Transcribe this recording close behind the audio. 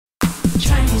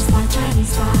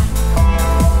Chinese pot.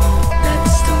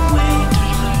 That's the way to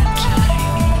learn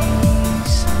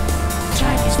Chinese.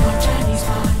 Chinese pot, Chinese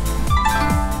pot.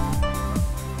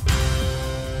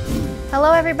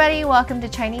 Hello everybody, welcome to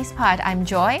Chinese Pod. I'm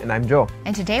Joy. And I'm Joe.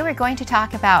 And today we're going to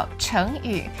talk about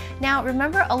Chengyu. Now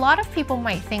remember, a lot of people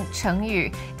might think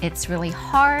Chengyu, it's really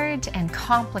hard and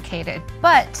complicated,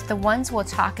 but the ones we'll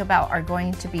talk about are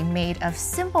going to be made of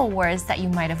simple words that you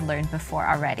might have learned before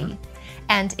already.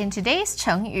 And in today's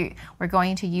Chengyu, we're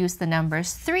going to use the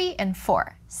numbers 3 and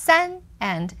 4, 三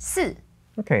and 四.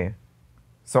 Okay,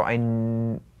 so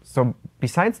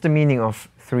besides the meaning of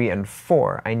 3 and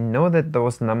 4, I know that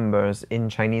those numbers in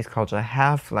Chinese culture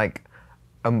have like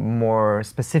a more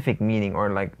specific meaning,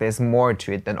 or like there's more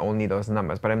to it than only those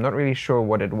numbers, but I'm not really sure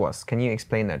what it was. Can you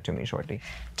explain that to me shortly?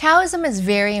 Taoism is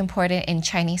very important in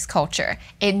Chinese culture.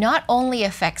 It not only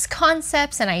affects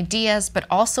concepts and ideas, but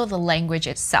also the language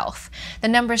itself. The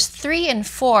numbers 3 and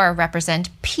 4 represent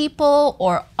people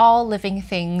or all living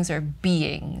things or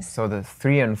beings. So the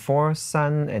 3 and 4,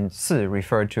 三 and 四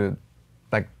refer to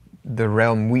like the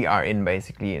realm we are in,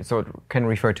 basically. So it can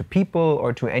refer to people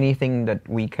or to anything that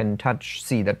we can touch,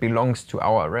 see, that belongs to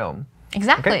our realm.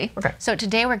 Exactly. Okay. So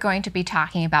today we're going to be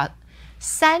talking about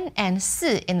三 and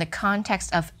四 in the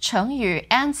context of Chengyu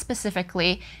and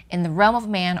specifically in the realm of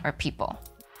man or people.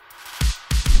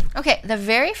 Okay, the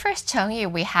very first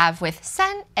Chengyu we have with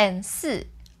三 and 四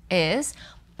is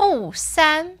不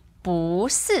三不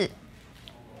四.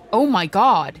 Oh my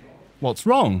God. What's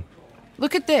wrong?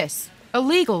 Look at this. A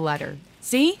legal letter.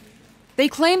 See? They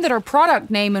claim that our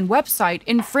product name and website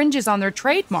infringes on their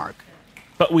trademark.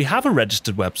 But we have a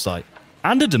registered website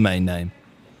and a domain name.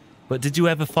 But did you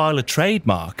ever file a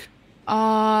trademark?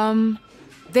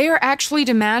 They are actually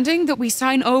demanding that we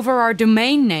sign over our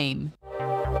domain name.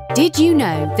 Did you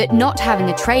know that not having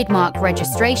a trademark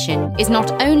registration is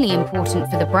not only important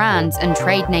for the brands and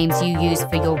trade names you use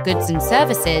for your goods and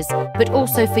services, but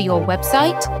also for your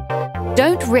website?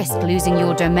 Don't risk losing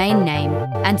your domain name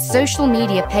and social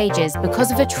media pages because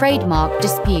of a trademark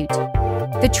dispute.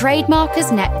 The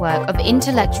Trademarkers Network of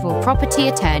intellectual property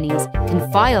attorneys can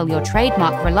file your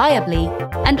trademark reliably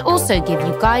and also give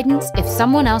you guidance if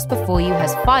someone else before you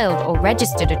has filed or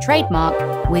registered a trademark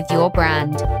with your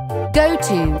brand. Go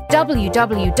to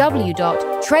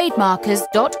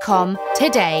www.trademarkers.com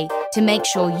today to make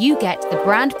sure you get the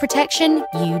brand protection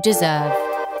you deserve.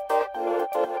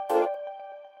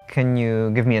 Can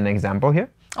you give me an example here?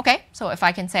 Okay, so if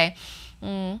I can say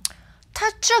他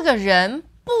这个人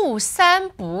不三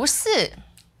不四.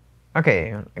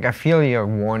 Okay, like I feel you're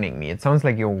warning me. It sounds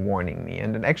like you're warning me.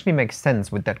 And it actually makes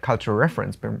sense with that cultural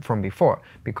reference from before,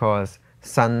 because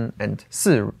三 and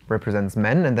四 represents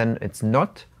men, and then it's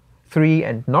not 3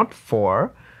 and not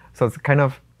 4. So it's kind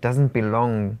of doesn't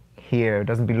belong here,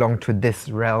 doesn't belong to this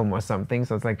realm or something.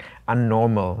 So it's like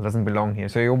abnormal, doesn't belong here.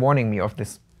 So you're warning me of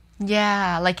this.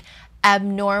 Yeah, like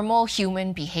abnormal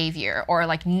human behavior, or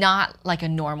like not like a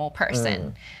normal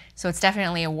person. So it's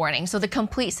definitely a warning. So the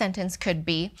complete sentence could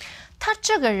be 他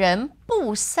这个人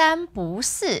不三不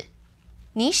四，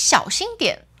你小心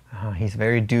点. He's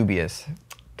very dubious.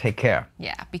 Take care.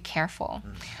 Yeah, be careful.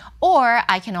 Or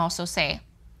I can also say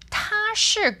他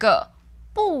是个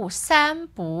不三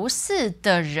不四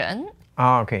的人.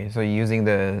 Okay, so using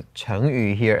the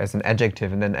Chengyu here as an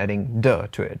adjective and then adding de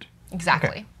to it.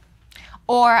 Exactly. Okay.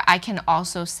 Or I can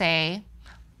also say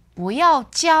不要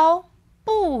交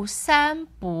不三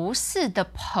不四的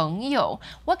朋友.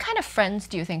 What kind of friends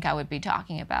do you think I would be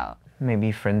talking about?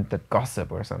 Maybe friends that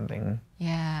gossip or something.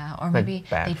 Yeah, or Like maybe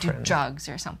bad they do friends. drugs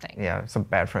or something. Yeah, some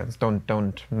bad friends. Don't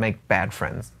make bad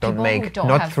friends. Don't People who make don't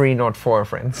not have- 3, not 4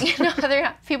 friends. You know, they're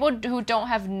not, people who don't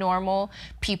have normal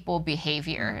people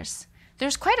behaviors.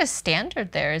 There's quite a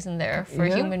standard there, isn't there, for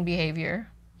Yeah. human behavior?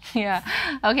 Yeah.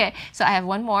 Okay, so I have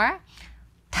one more.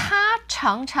 他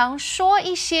常常说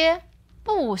一些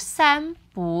不三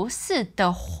不四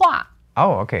的话.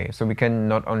 Oh, okay. So we can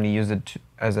not only use it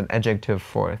as an adjective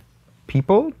for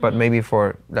people, but maybe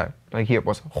for like here it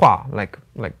was 话, like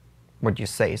what you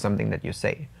say, something that you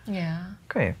say. Yeah.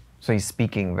 Okay. So he's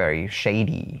speaking very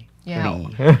shady. Yeah.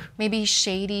 Maybe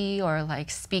shady, or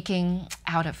like speaking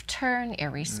out of turn,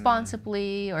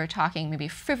 irresponsibly, or talking maybe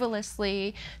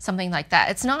frivolously, something like that.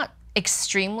 It's not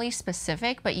extremely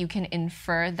specific, but you can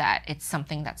infer that it's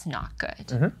something that's not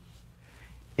good.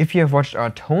 If you have watched our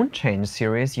tone change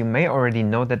series, you may already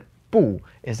know that 不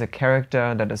is a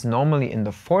character that is normally in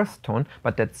the 4th tone,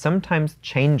 but that sometimes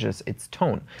changes its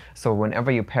tone. So whenever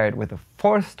you pair it with a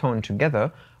 4th tone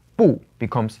together, 不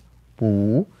becomes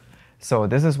不. So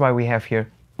this is why we have here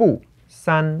不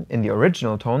三 in the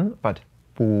original tone, but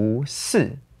不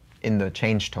是 in the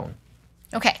change tone.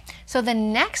 Okay, So the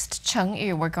next 成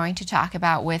语 we're going to talk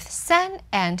about with 三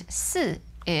and 四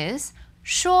is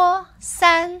说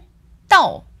三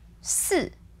道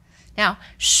四. Now,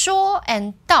 说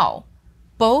and 道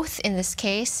both in this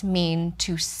case mean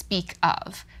to speak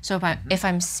of. So if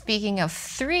I'm speaking of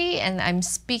 3 and I'm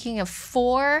speaking of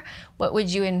 4, what would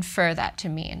you infer that to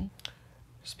mean?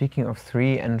 Speaking of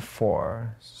 3 and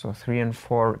 4, so 3 and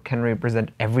 4 can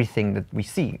represent everything that we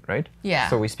see, right? Yeah.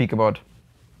 So we speak about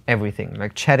everything,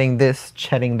 like chatting this,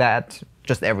 chatting that,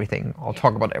 just everything. I'll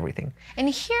talk about everything. And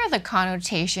here the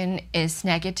connotation is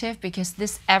negative because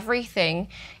this everything,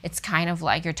 it's kind of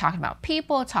like you're talking about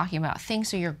people, talking about things,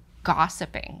 so you're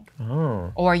gossiping.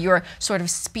 Oh. Or you're sort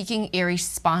of speaking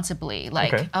irresponsibly,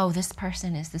 like, Okay. oh, this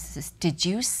person is this. Did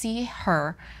you see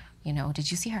her,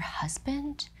 did you see her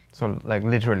husband? So like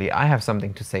literally, I have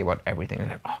something to say about everything.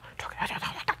 Like, oh,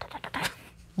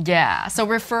 Yeah, so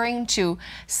referring to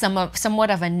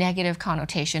somewhat of a negative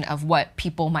connotation of what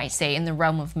people might say in the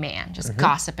realm of man, just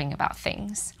gossiping about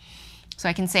things. So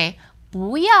I can say,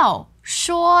 不要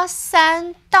说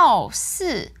三道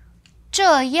四，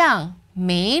这样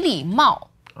没礼貌.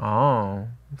 Oh,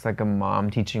 it's like a mom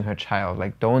teaching her child,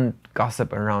 like don't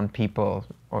gossip around people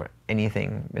or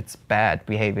anything. It's bad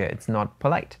behavior. It's not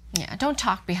polite. Yeah, don't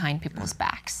talk behind people's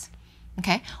backs.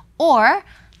 Okay? Or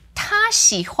他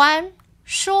喜欢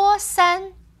说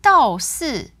三道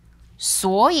四，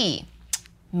所以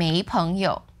没朋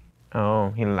友.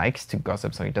 Oh, he likes to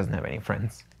gossip, so he doesn't have any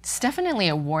friends. It's definitely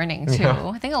a warning too.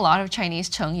 I think a lot of Chinese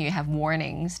成语 have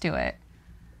warnings to it.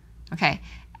 Okay,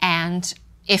 and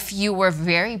if you were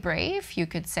very brave, you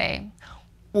could say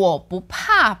我不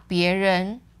怕别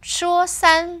人说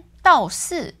三道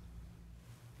四.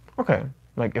 Okay,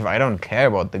 like if I don't care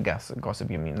about the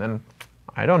gossip you mean, then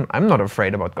I'm not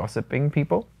afraid about gossiping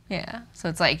people. Yeah, so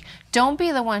it's like, don't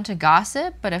be the one to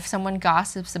gossip, but if someone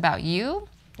gossips about you,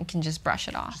 you can just brush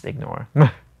it off. Just ignore.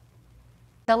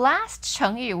 The last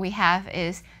成语 we have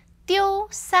is 丢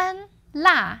三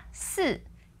落四.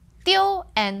 丢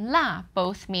and 落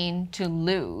both mean to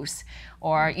lose,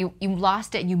 or you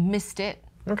lost it, you missed it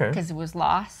Okay. because it was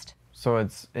lost. So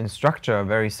it's in structure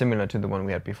very similar to the one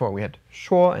we had before. We had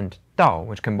说 and 道,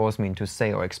 which can both mean to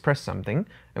say or express something,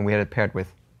 and we had it paired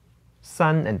with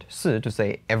三 and 四 to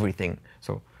say everything.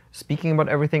 So speaking about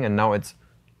everything, and now it's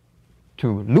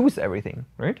to lose everything,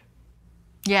 right?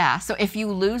 Yeah, so if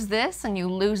you lose this and you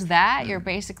lose that, you're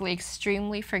basically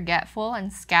extremely forgetful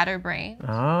and scatterbrained.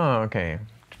 Ah, okay.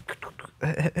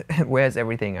 Where's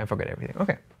everything? I forget everything.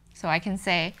 Okay. So I can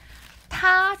say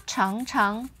他常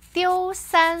常丢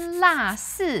三落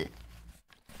四.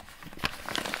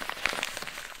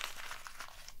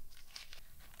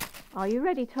 Are you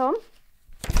ready, Tom?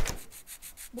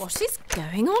 What is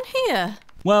going on here?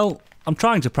 Well, I'm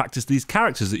trying to practice these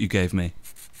characters that you gave me.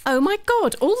 Oh my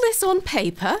god, all this on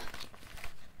paper?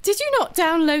 Did you not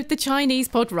download the Chinese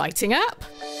Pod writing app?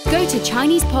 Go to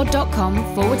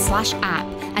ChinesePod.com/app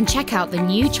and check out the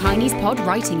new Chinese Pod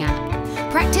writing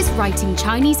app. Practice writing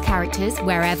Chinese characters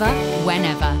wherever,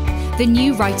 whenever. The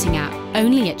new writing app,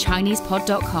 only at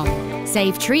ChinesePod.com.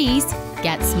 Save trees,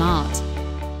 get smart.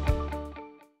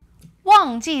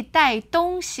 忘记带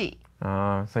东西.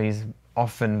 So he's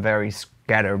often very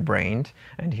scatterbrained,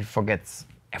 and he forgets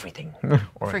everything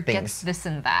or Forgets things. this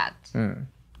and that.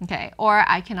 Okay, or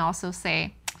I can also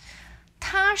say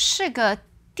他是个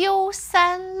丢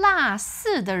三落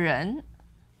四的人.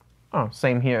 Oh,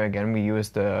 same here again. We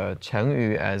use the 成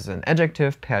语 as an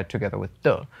adjective paired together with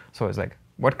的. So it's like,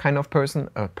 what kind of person?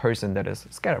 A person that is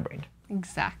scatterbrained.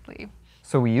 Exactly.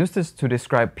 So we use this to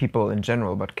describe people in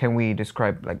general, but can we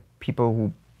describe like people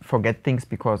who forget things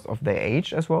because of their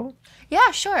age as well?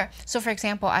 Yeah, sure. So for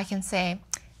example, I can say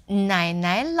奶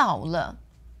奶老了，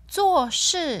做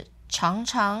事常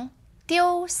常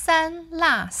丢三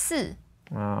落四.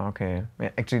 Okay.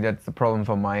 Actually, that's the problem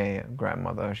for my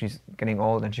grandmother. She's getting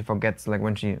old and she forgets, like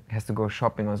when she has to go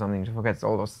shopping or something, she forgets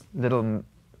all those little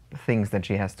things that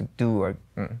she has to do.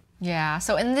 Yeah,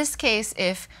 so in this case,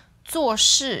 if 做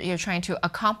事, you're trying to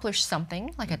accomplish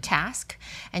something, like a task,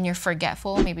 and you're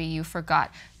forgetful, maybe you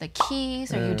forgot the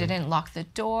keys, or you didn't lock the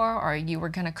door, or you were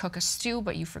gonna cook a stew,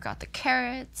 but you forgot the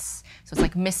carrots. So it's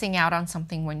like missing out on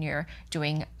something when you're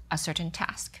doing a certain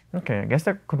task. Okay, I guess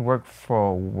that could work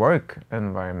for work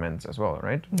environments as well,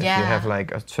 right? If Yeah. you have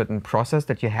like a certain process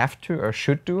that you have to or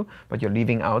should do, but you're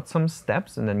leaving out some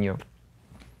steps, and then you...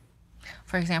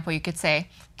 For example, you could say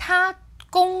他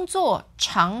工作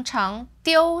常常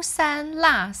丢三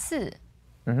落四.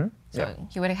 So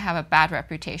he would have a bad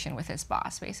reputation with his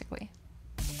boss, basically.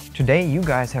 Today, you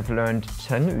guys have learned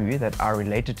成语 that are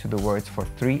related to the words for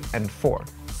 3 and 4,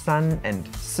 三 and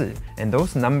四, and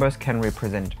those numbers can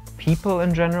represent people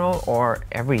in general or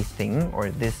everything or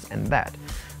this and that.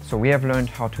 So we have learned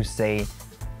how to say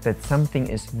that something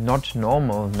is not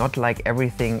normal, not like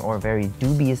everything, or very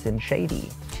dubious and shady.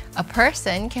 A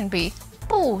person can be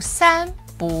不三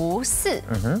不四.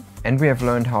 And we have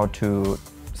learned how to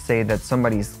say that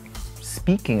somebody's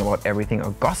speaking about everything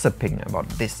or gossiping about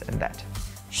this and that.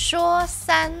 说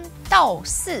三道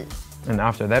四. And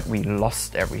after that, we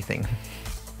lost everything.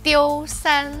 丢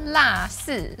三落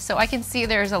四. So I can see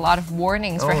there's a lot of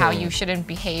warnings for how you shouldn't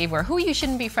behave or who you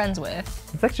shouldn't be friends with.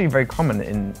 It's actually very common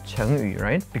in Chengyu,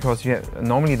 right? Because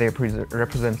normally they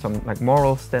represent some like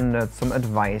moral standards, some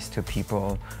advice to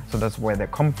people. So that's where they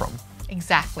come from.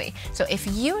 Exactly. So if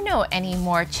you know any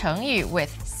more Chengyu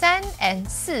with 三 and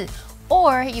四,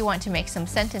 or you want to make some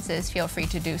sentences, feel free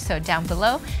to do so down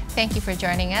below. Thank you for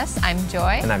joining us. I'm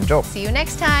Joy. And I'm Joe. See you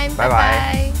next time.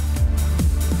 Bye-bye. Bye-bye.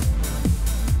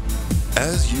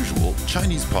 As usual,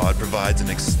 Chinese Pod provides an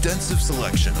extensive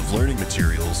selection of learning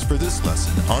materials for this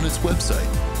lesson on its website,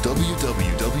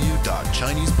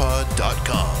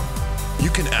 www.chinesepod.com. You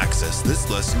can access this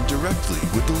lesson directly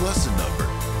with the lesson number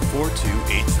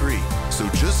 4283. So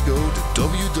just go to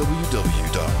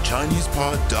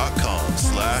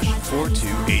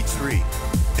www.chinesepod.com/4283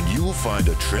 and you will find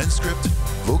a transcript,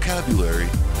 vocabulary,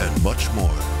 and much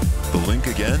more. The link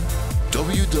again,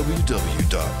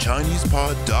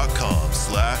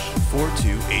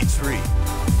 www.chinesepod.com/4283.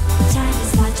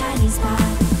 Chinese Pod, Chinese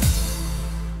Pod.